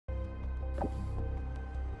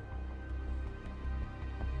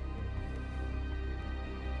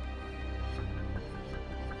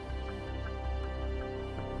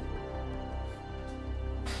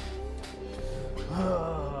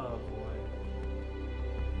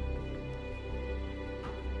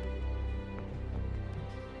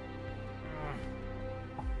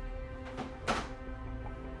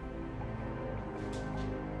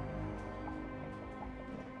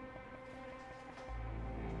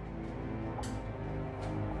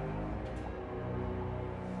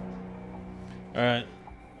Alright.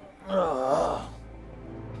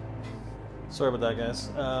 Sorry about that, guys.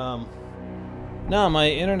 No, my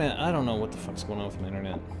internet... I don't know what the fuck's going on with my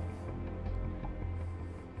internet.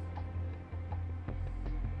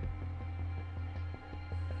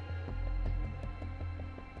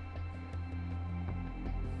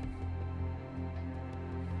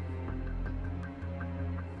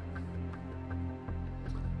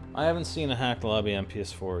 I haven't seen a hacked lobby on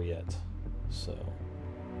PS4 yet, so...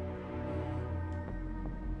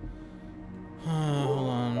 hold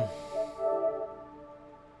on.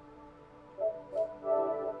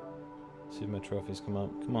 See if my trophies come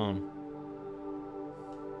up. Come on.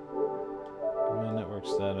 Give me network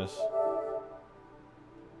status.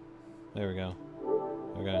 There we go.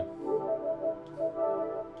 Okay.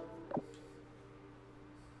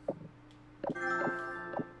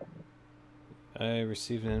 I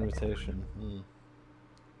received an invitation.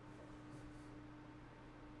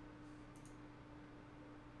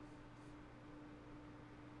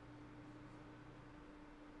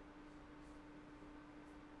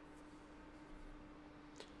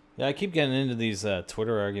 Yeah, I keep getting into these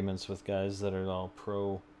Twitter arguments with guys that are all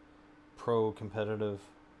pro competitive.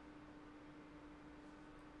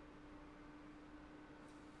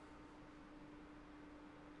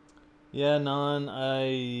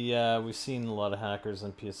 Yeah, we've seen a lot of hackers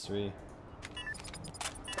on PS3.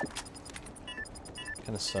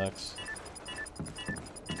 Kinda sucks.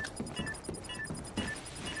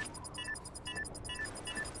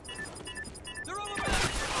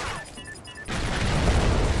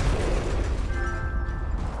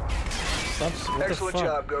 Excellent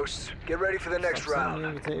job, Ghosts. Get ready for the next round.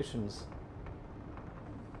 Invitations.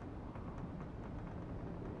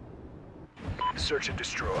 Search and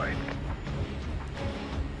destroy.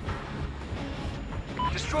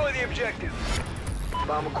 Destroy the objective.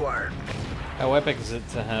 Bomb acquired. How epic is it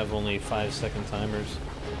to have only 5-second timers?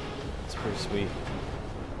 It's pretty sweet.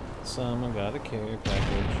 Someone got a care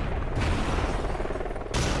package.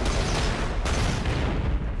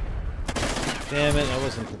 Damn it, I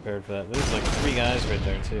wasn't prepared for that. There's like 3 guys right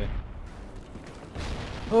there, too.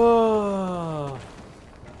 Oh.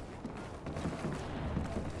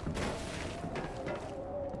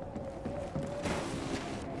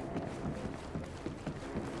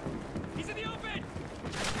 He's in the open.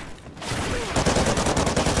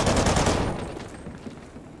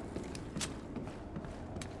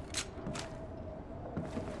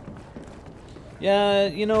 Yeah,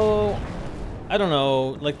 you know, I don't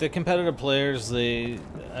know, like the competitive players,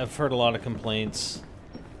 I've heard a lot of complaints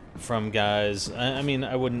from guys. I mean,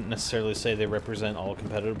 I wouldn't necessarily say they represent all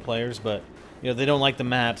competitive players, but, you know, they don't like the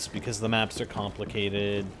maps because the maps are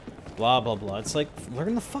complicated, blah, blah, blah. It's like,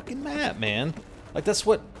 learn the fucking map, man. Like, that's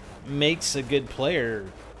what makes a good player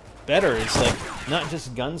better. It's like, not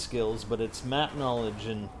just gun skills, but it's map knowledge,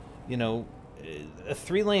 and, you know, a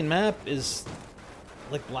 3-lane map is...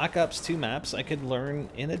 like Black Ops 2 maps I could learn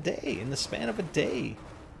in a day, in the span of a day.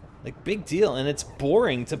 Like, big deal, and it's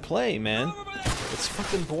boring to play, man. It's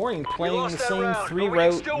fucking boring playing the same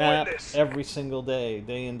 3-route map every single day,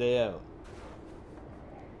 day in, day out.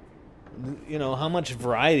 You know, how much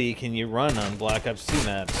variety can you run on Black Ops 2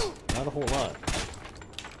 maps? Not a whole lot.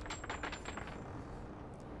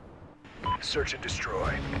 Search and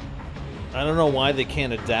destroy. I don't know why they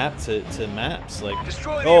can't adapt to maps. Like,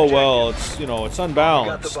 oh, well, it's, you know, it's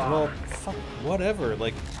unbalanced. Well, fuck, whatever.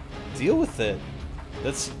 Like, deal with it.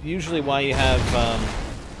 That's usually why you have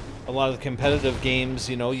a lot of the competitive games,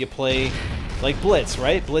 you know, you play, like Blitz,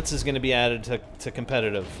 right? Blitz is going to be added to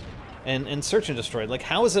competitive. And Search and Destroy. Like,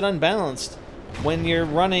 how is it unbalanced when you're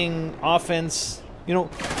running offense, you know,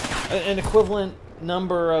 an equivalent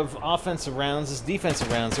number of offensive rounds as defensive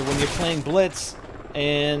rounds, or when you're playing Blitz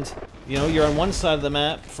and... you know, you're on one side of the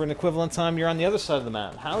map for an equivalent time, you're on the other side of the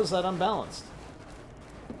map. How is that unbalanced?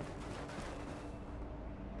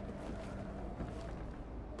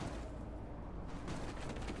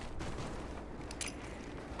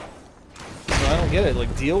 So I don't get it.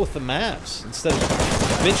 Like, deal with the maps instead of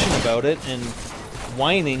bitching about it and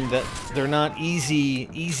whining that they're not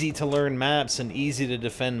easy to learn maps and easy to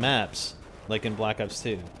defend maps, like in Black Ops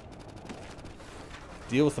 2.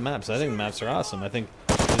 Deal with the maps. I think the maps are awesome. I think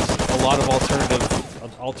a lot of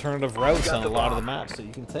alternative routes on a lot of the maps that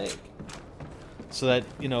you can take, so that,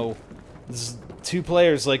 you know, this is 2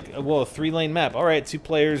 players, like, well, a 3-lane map. All right, 2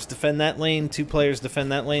 players defend that lane, 2 players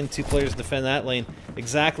defend that lane, 2 players defend that lane.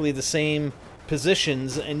 Exactly the same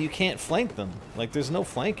positions, and you can't flank them. Like, there's no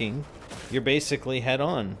flanking. You're basically head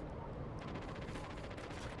on.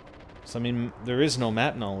 So I mean, there is no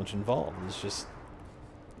map knowledge involved. It's just.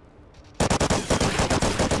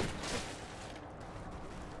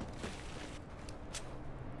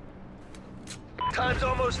 Time's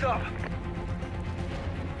almost up.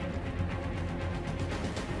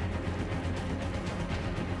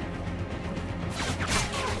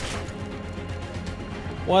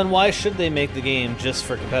 One, why should they make the game just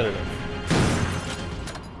for competitive?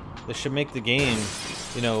 They should make the game,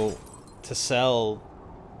 you know, to sell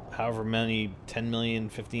however many 10 million,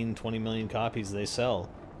 15, 20 million copies they sell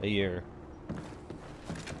a year.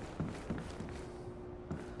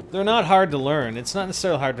 They're not hard to learn. It's not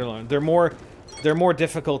necessarily hard to learn. They're more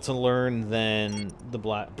difficult to learn than the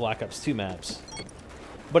Black Ops 2 maps.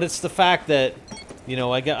 But it's the fact that, you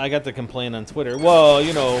know, I got the complaint on Twitter. Well,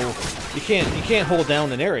 you know, you can't hold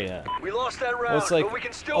down an area. We lost that round, Well, it's like, but we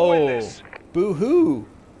can still win this. Boo-hoo.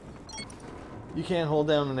 You can't hold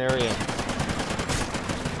down an area.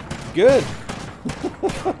 Good.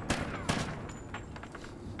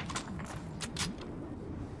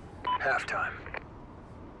 Halftime.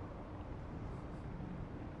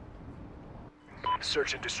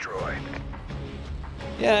 Search and destroy.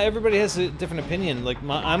 Yeah, everybody has a different opinion. Like,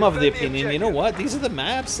 I'm of the opinion, you know what? These are the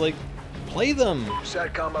maps. Like, play them.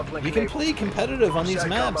 Satcom uplink You can enabled. play competitive on these Satcom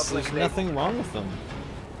maps. uplink There's enabled. nothing wrong with them.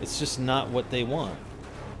 It's just not what they want.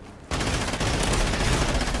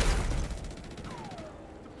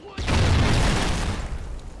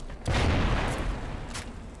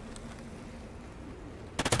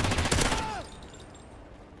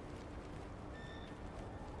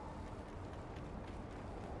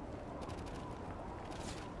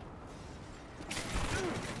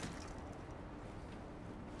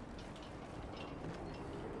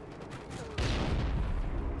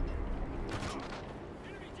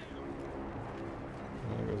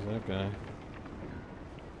 There goes that guy.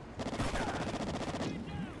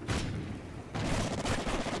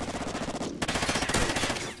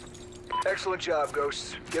 Excellent job,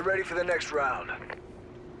 Ghosts. Get ready for the next round.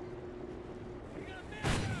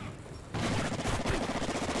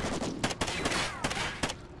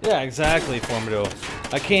 Yeah, exactly, Formido.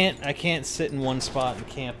 I can't sit in one spot and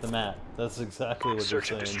camp the map. That's exactly what Search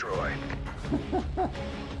they're and saying. destroy.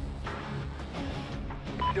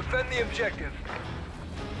 Defend the objective.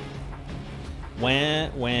 Wah,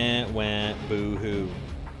 wah, wah, boo-hoo.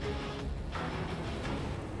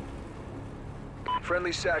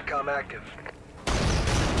 Friendly SATCOM active.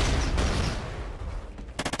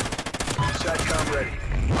 SATCOM ready.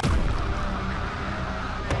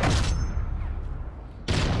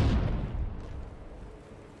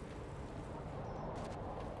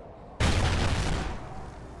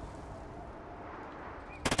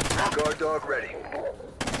 Guard dog ready.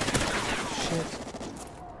 Shit.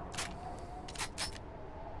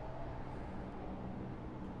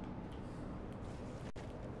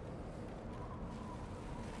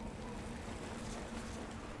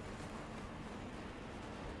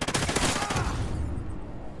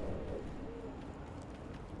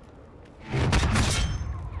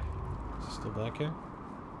 Is he still back here?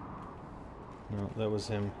 No, that was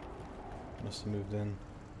him. Must have moved in.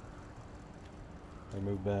 Or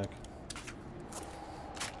moved back.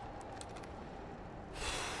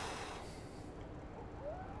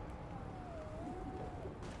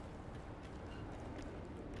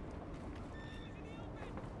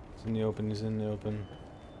 He's in the open, he's in the open.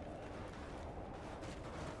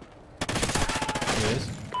 There he is.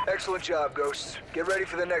 Excellent job, Ghosts. Get ready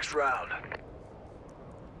for the next round.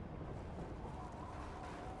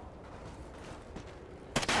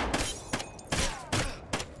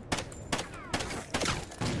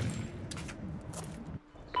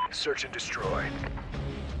 Search and destroy.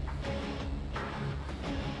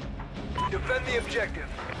 Defend the objective.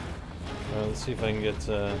 Alright, let's see if I can get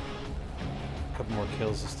a couple more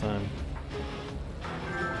kills this time.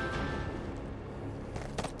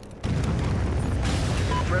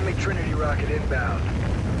 Friendly Trinity rocket inbound.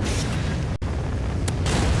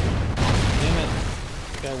 Damn it!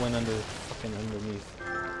 This guy went under fucking underneath.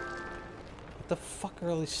 What the fuck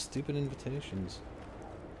are all these stupid invitations?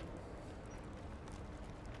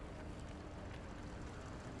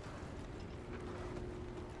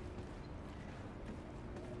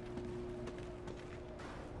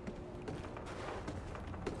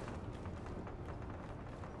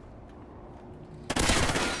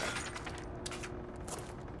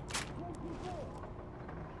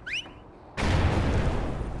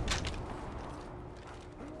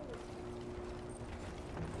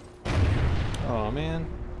 Oh man,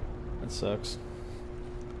 that sucks.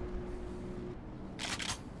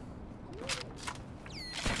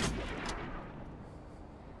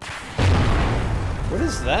 What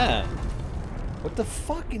is that? What the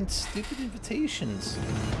fucking stupid invitations?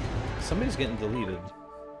 Somebody's getting deleted.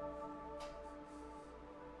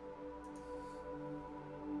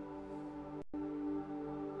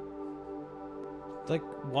 Like,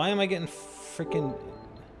 why am I getting freaking...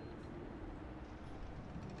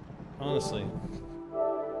 Honestly.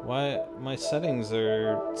 Why my settings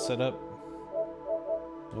are set up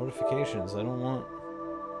notifications. I don't want...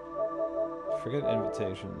 Forget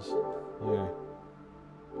invitations. There.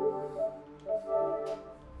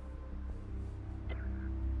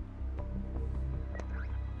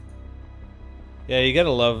 Yeah, you gotta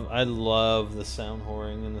love... I love the sound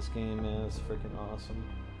whoring in this game, man. It's freaking awesome.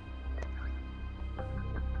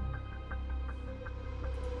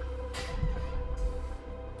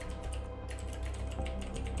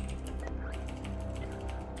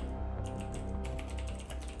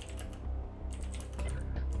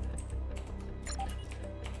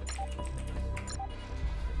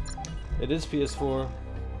 It is PS4,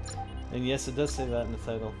 and yes, it does say that in the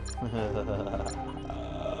title.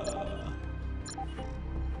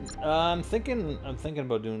 I'm thinking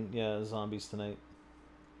about doing zombies tonight,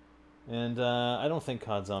 and I don't think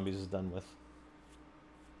COD Zombies is done with.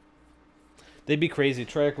 They'd be crazy.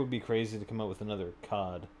 Treyarch would be crazy to come out with another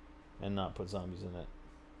COD and not put zombies in it.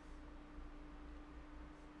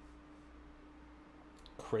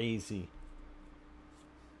 Crazy.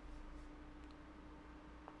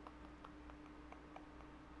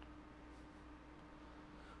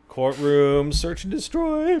 Courtroom, search and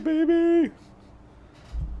destroy, baby.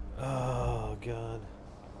 Oh god.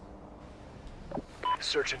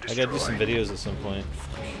 Search and destroy. I gotta do some videos at some point.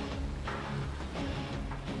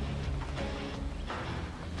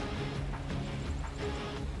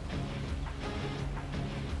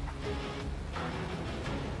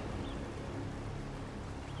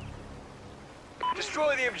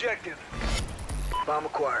 Destroy the objective. Bomb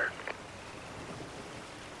acquired.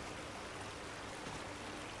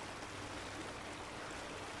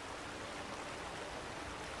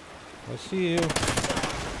 I see you. Shit.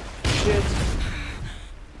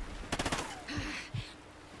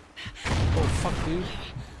 Oh fuck, dude.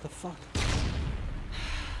 The fuck?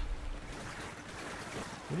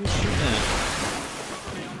 What are you shooting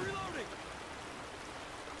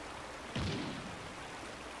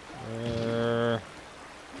at?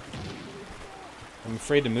 I'm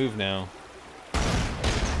afraid to move now. I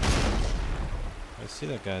see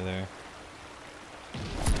that guy there.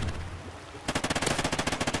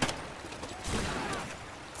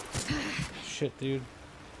 Shit, dude.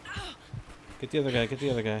 Get the other guy, get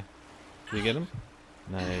the other guy. Did you get him?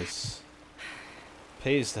 Nice.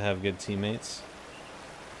 Pays to have good teammates.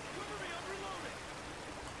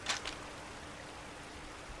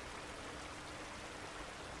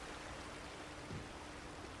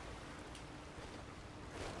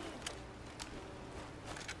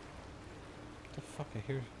 What the fuck, I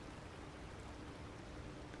hear...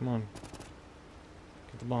 Come on.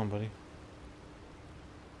 Get the bomb, buddy.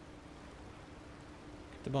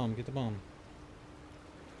 Get the bomb, get the bomb.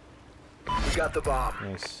 We got the bomb.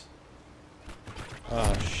 Nice.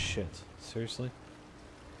 Oh shit. Seriously?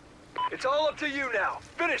 It's all up to you now.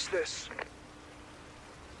 Finish this.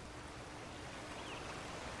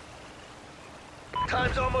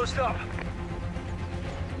 Time's almost up.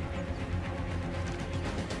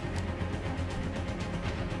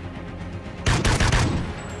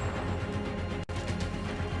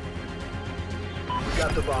 We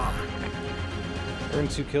got the bomb. Earned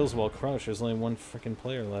 2 kills while crouched. There's only one freaking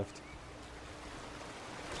player left.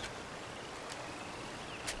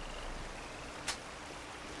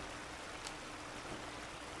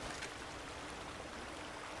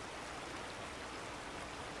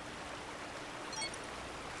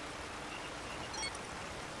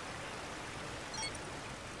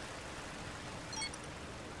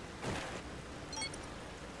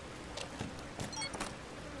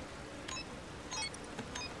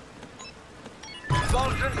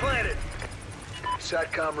 Bomb's been planted.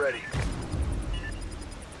 SATCOM ready.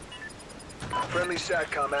 Friendly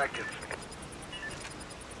SATCOM active.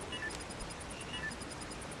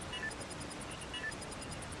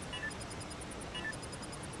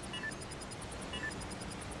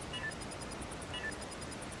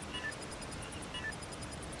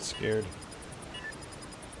 Scared.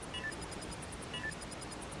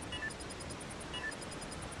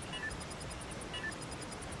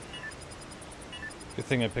 Good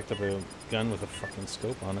thing I picked up a gun with a fucking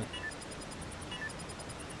scope on it.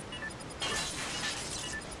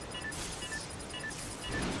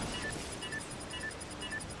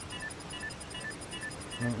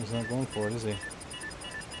 No, he's not going for it, is he?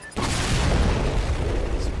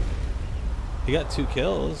 He got 2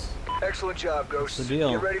 kills. Excellent job, Ghost. What's the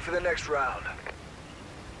deal? Get ready for the next round.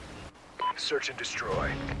 Search and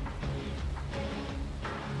destroy.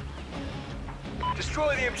 Destroy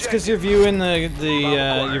the It's objective. because you're viewing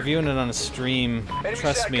Acquired. you're viewing it on a stream. Enemy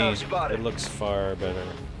Trust me, SATCOM spotted. it looks far better.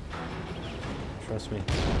 Trust me. Dude,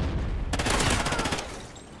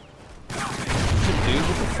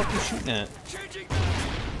 what the fuck are you shooting at?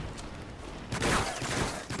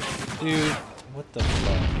 Dude, what the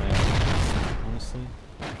fuck, man? Honestly,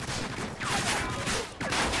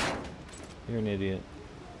 you're an idiot.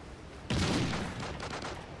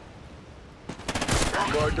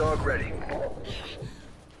 Guard dog ready.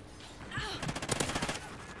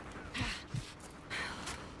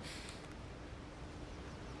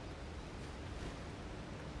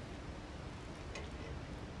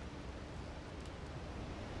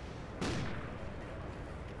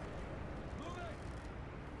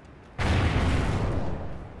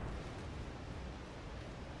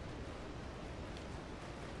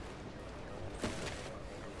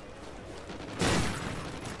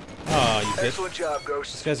 Oh, you bitch. Excellent job,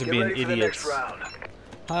 Ghost. These guys are Get being ready for the idiots. next round.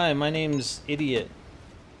 Hi, my name's Idiot.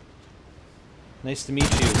 Nice to meet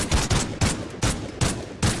you.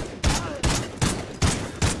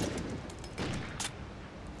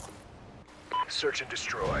 Search and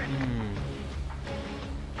destroy.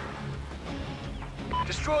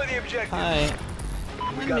 Destroy the objective. Hi,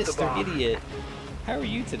 I'm got the Mr. bomb. Idiot. How are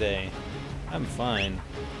you today? I'm fine.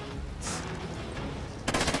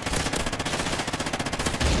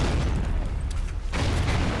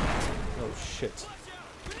 Oh shit.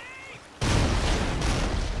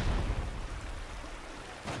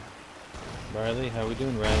 Riley, how we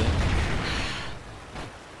doing, Riley?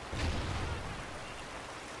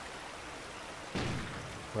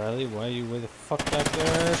 Riley, why are you way the fuck back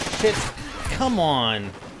there? Shit! Come on!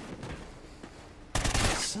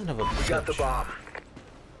 Son of a bitch. We got the bomb.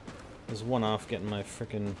 There's one off getting my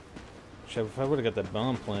frickin' shit. If I would've got that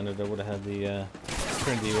bomb planted, I would've had the,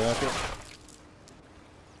 Trinity rocket.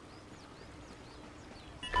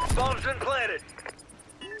 Bomb's been planted.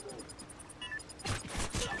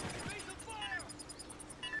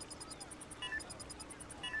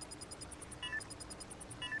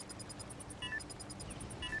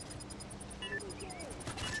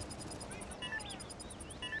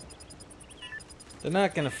 They're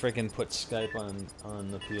not gonna frickin' put Skype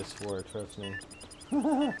on the PS4, trust me.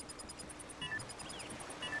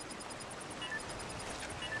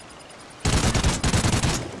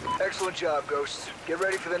 Excellent job, Ghost. Get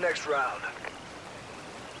ready for the next round.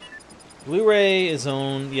 Blu-ray is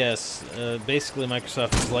owned, yes. Basically,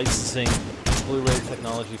 Microsoft is licensing Blu-ray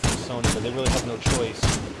technology from Sony, but they really have no choice.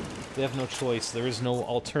 They have no choice. There is no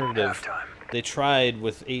alternative. Halftime. They tried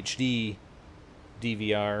with HD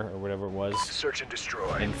DVR or whatever it was Search and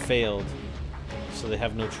destroy. and failed. So they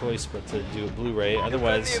have no choice but to do a Blu-ray.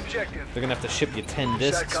 Otherwise, Defend the objective. they're gonna have to ship you 10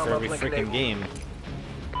 discs Satcom for every uplink freaking enabled. game.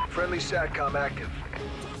 Friendly SATCOM active.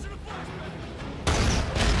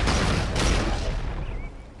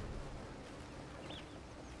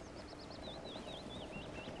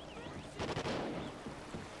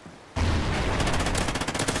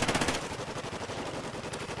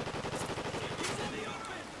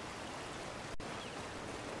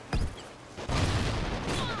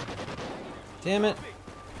 Damn it!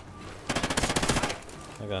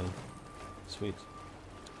 I got him. Sweet.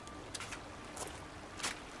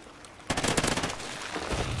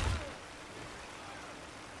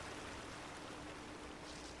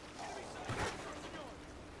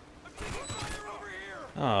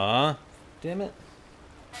 Aw, damn it.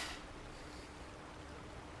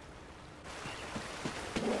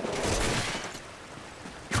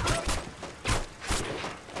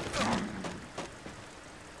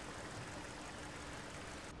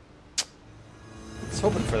 I was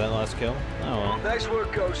hoping for that last kill. Oh well. Nice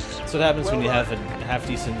work, Ghosts. That's what happens when Well you done. have a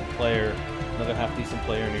half-decent player, another half-decent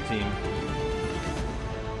player on your team.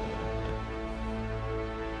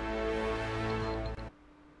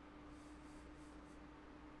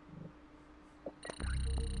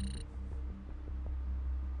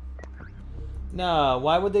 No,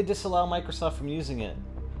 why would they disallow Microsoft from using it?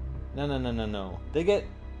 No, no, no, no, no. They get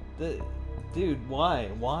the dude. Why?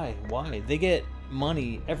 They get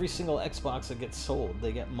money. Every single Xbox that gets sold,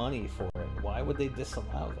 they get money for it. Why would they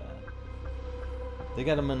disallow that? They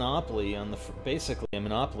got a monopoly on the basically a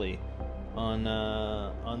monopoly on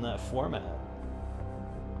that format.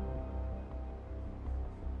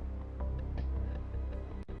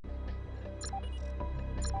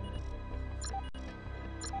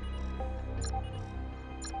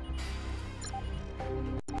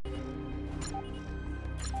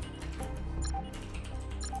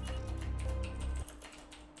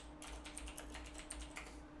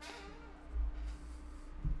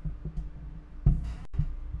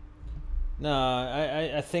 No,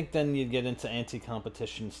 I think then you'd get into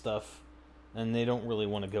anti-competition stuff, and they don't really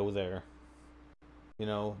want to go there. You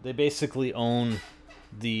know, they basically own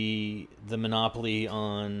the monopoly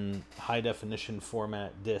on high-definition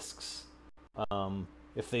format discs.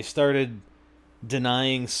 If they started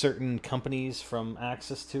denying certain companies from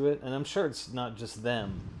access to it, and I'm sure it's not just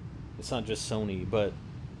them, it's not just Sony, but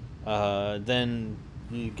then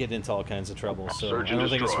you get into all kinds of trouble. So I don't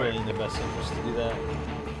think it's really in their best interest to do that.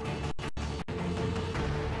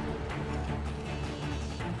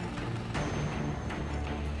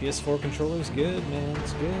 PS4 controller's good, man.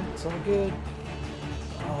 It's good. It's all good.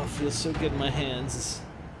 Oh, it feels so good in my hands.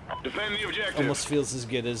 Defend the objective. Almost feels as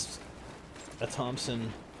good as a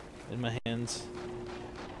Thompson in my hands.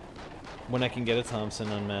 When I can get a Thompson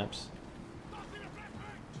on maps.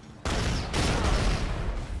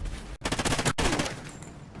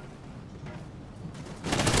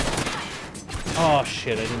 Oh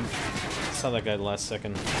shit, I didn't saw that guy last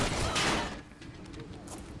second.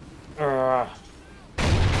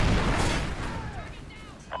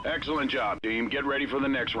 Excellent job, team. Get ready for the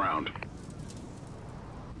next round.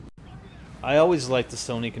 I always like the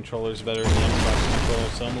Sony controllers better than the Xbox controller,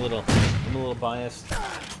 so I'm a little biased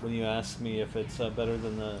when you ask me if it's better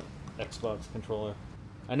than the Xbox controller.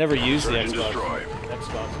 I never used the Xbox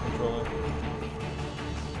controller.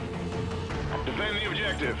 Defend the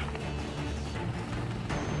objective.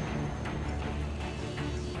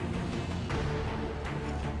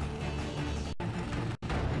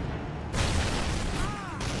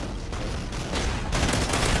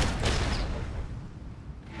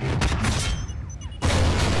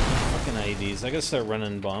 I gotta start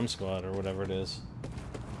running Bomb Squad or whatever it is.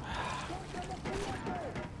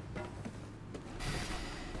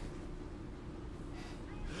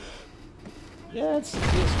 Yeah, it's the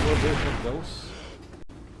PS4 version of Ghosts.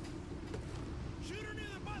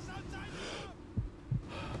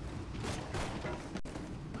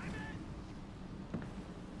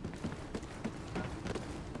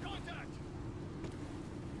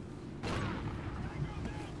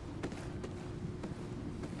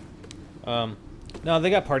 No,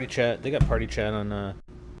 they got party chat. They got party chat on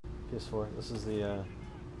PS4. This is the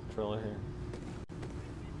controller here.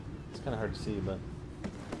 It's kind of hard to see, but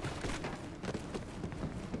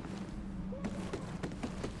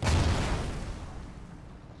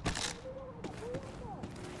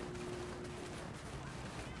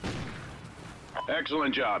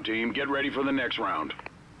excellent job, team. Get ready for the next round.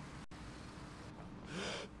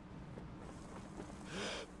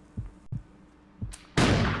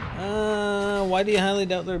 Why do you highly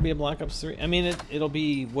doubt there'll be a Black Ops 3? I mean, it'll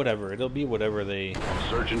be whatever. It'll be whatever they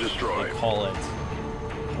search and destroy. They call it.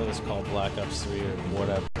 Whether it's called Black Ops 3 or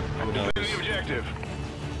whatever. Who knows? Defend the objective.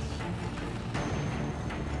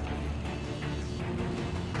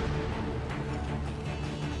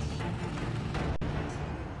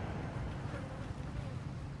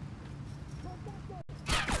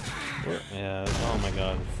 Yeah, oh my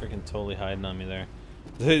god, freaking totally hiding on me there.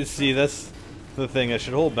 See, that's the thing, I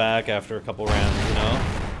should hold back after a couple rounds, you know?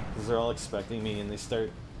 Because they're all expecting me and they start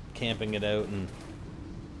camping it out and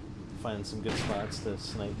find some good spots to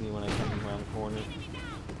snipe me when I come around the corner.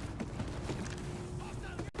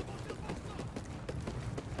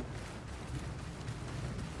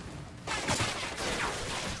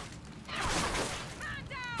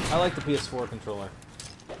 I like the PS4 controller.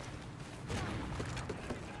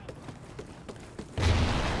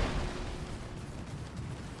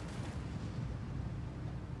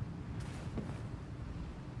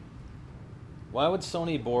 Why would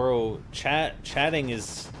Sony borrow chatting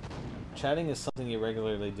is something you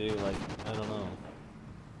regularly do, like, I don't know.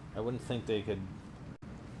 I wouldn't think they could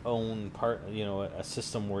own a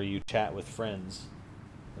system where you chat with friends.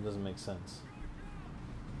 That doesn't make sense.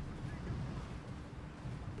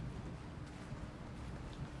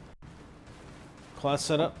 Class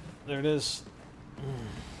setup. There it is.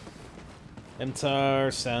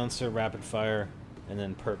 MTAR, silencer, rapid fire, and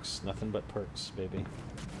then perks. Nothing but perks, baby.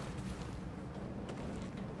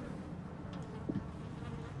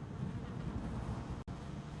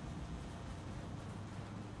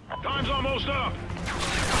 Time's almost up.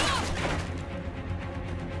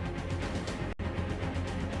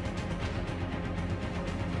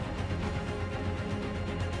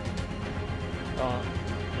 Oh,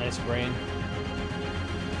 nice brain.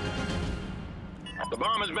 The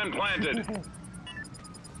bomb has been planted.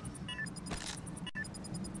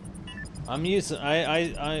 I'm using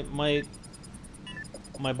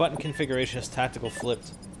my button configuration is tactical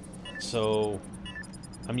flipped, so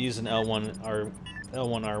I'm using L1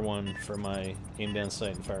 R1 for my aim down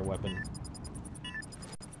sight and fire weapon.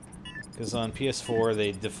 Because on PS4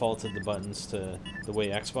 they defaulted the buttons to the way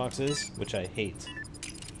Xbox is, which I hate.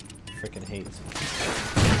 Freaking hate.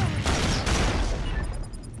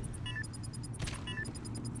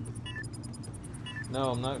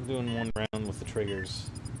 No, I'm not doing one round with the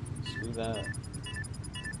triggers. Screw that.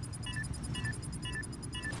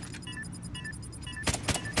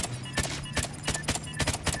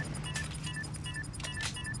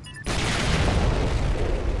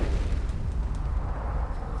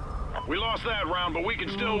 We lost that round, but we can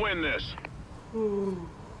still win this.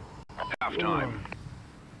 Halftime.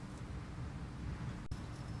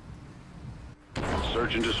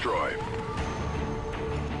 Search and destroy.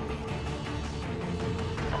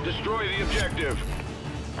 Destroy the objective.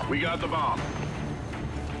 We got the bomb.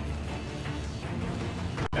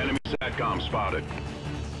 Enemy SATCOM spotted.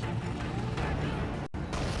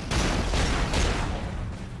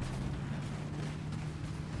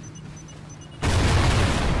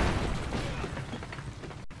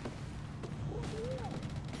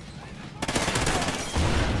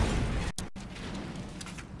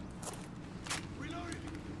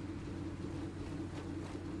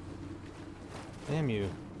 Damn you.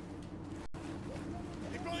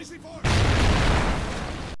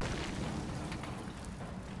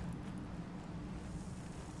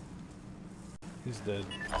 He's dead.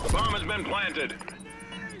 The bomb has been planted.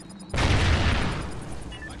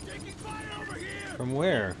 From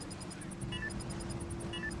where?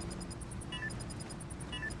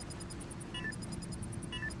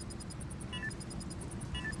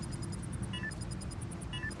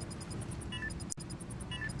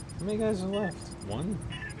 How many guys are left? One?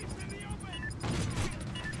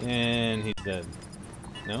 And he's dead.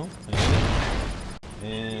 No?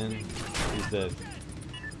 And he's dead.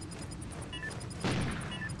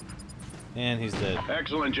 And he's dead.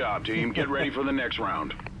 Excellent job, team. Get ready for the next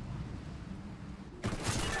round.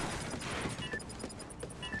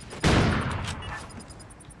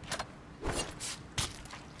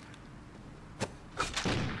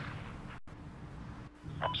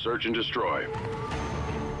 Search and destroy.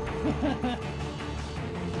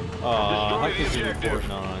 Aw, Destroy the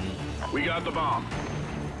objective. on? We got the bomb.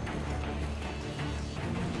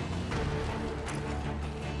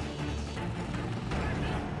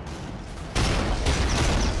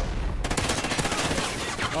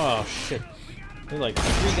 Oh shit. There are like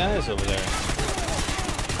 3 guys over there.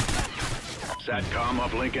 SATCOM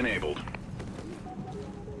uplink enabled.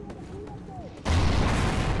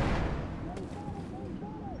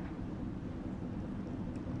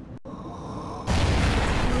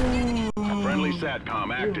 Friendly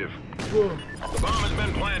SATCOM active. The bomb has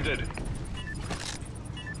been planted.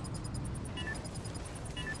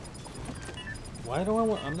 Why do I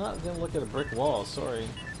want... I'm not gonna look at a brick wall, sorry.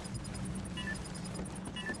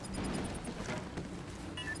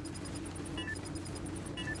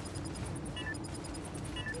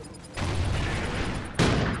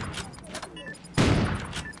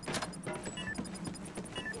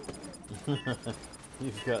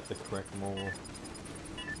 You've got the correct mole.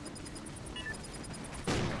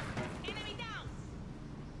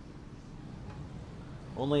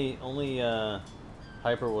 Only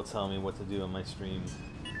Hyper will tell me what to do on my stream.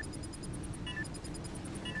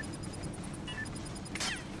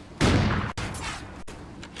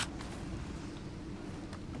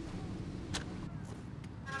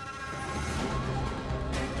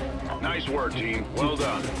 Nice work, team. Well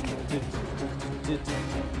done.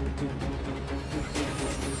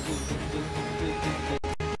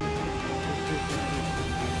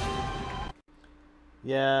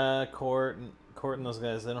 Yeah, Court and those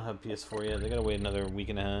guys, they don't have PS4 yet. They gotta wait another week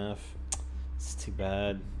and a half. It's too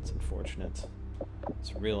bad. It's unfortunate.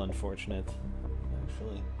 It's real unfortunate,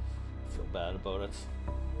 actually. I feel bad about it.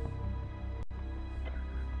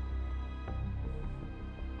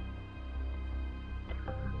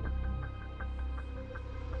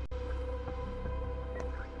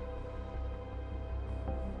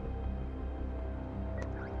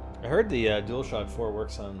 I heard the DualShock 4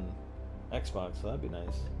 works on Xbox, so that'd be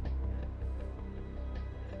nice.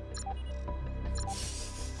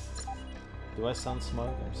 Do I sound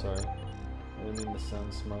smug? I'm sorry. I didn't mean to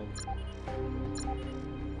sound smug.